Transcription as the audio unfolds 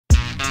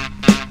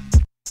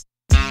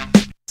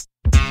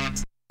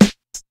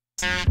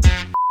Say,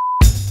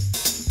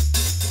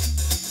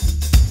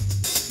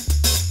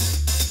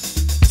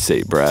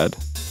 Brad,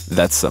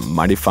 that's some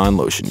mighty fine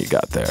lotion you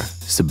got there.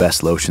 It's the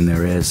best lotion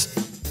there is.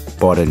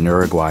 Bought it in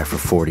Uruguay for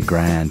 40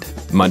 grand.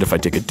 Mind if I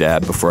take a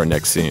dab before our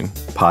next scene?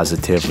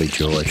 Positively,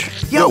 George.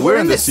 Yo, we're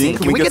in this scene.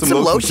 Can we get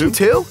some lotion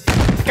too?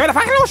 Give me the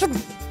fucking lotion!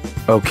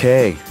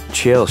 Okay,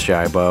 chill,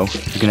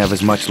 Shybo. You can have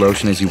as much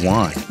lotion as you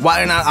want.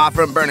 Why you not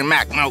offering Bernie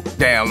Mac no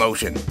damn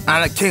lotion?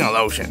 I'm the king of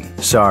lotion.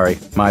 Sorry,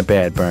 my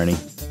bad, Bernie.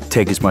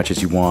 Take as much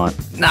as you want.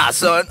 Nah,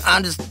 son,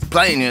 I'm just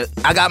playing it.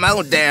 I got my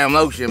own damn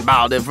lotion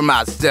bottled in for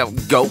myself.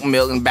 Goat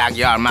milk in the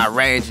backyard of my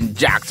ranch in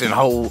Jackson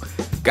Hole.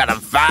 Got a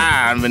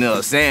fine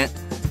vanilla scent.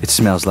 It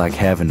smells like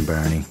heaven,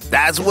 Bernie.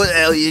 That's what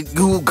Elliot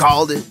Gould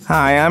called it.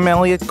 Hi, I'm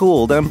Elliot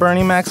Gould, and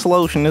Bernie Mac's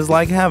lotion is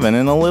like heaven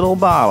in a little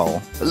bottle.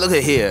 Look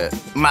at here.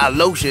 My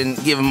lotion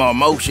giving more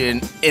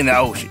motion in the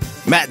ocean.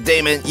 Matt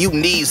Damon, you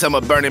need some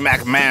of Bernie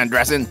Mac's man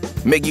dressing.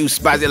 Make you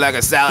spicy like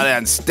a salad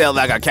and stealth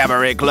like a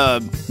cabaret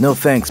club. No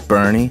thanks,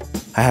 Bernie.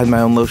 I had my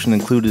own lotion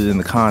included in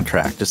the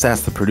contract. Just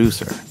ask the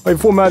producer. I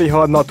fought Matty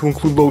hard not to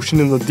include lotion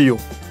in the deal,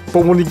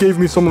 but when he gave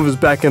me some of his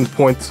back-end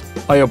points,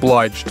 I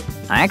obliged.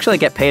 I actually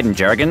get paid in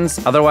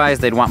Jergens, otherwise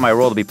they'd want my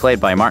role to be played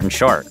by Martin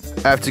Short.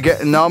 After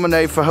getting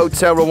nominated for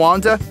Hotel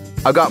Rwanda,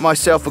 I got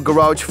myself a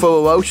garage full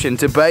of lotion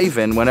to bathe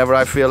in whenever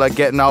I feel like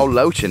getting all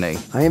lotiony.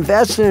 I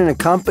invested in a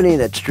company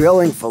that's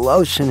drilling for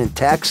lotion in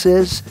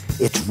Texas.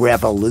 It's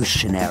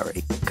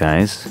revolutionary.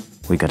 Guys,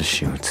 we gotta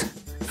shoot.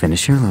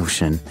 Finish your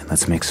lotion, and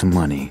let's make some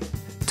money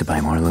to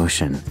buy more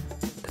lotion.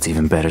 That's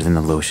even better than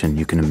the lotion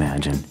you can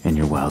imagine in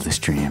your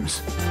wildest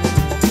dreams.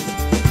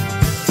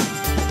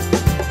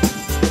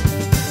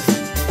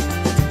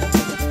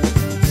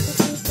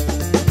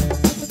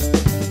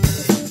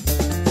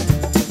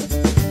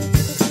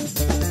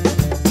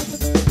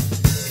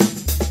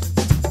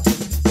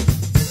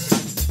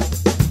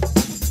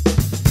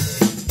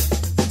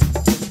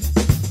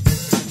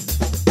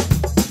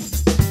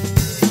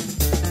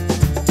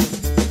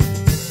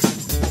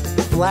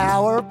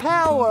 Flower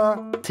power.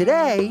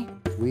 Today,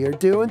 we are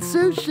doing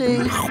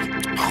sushi.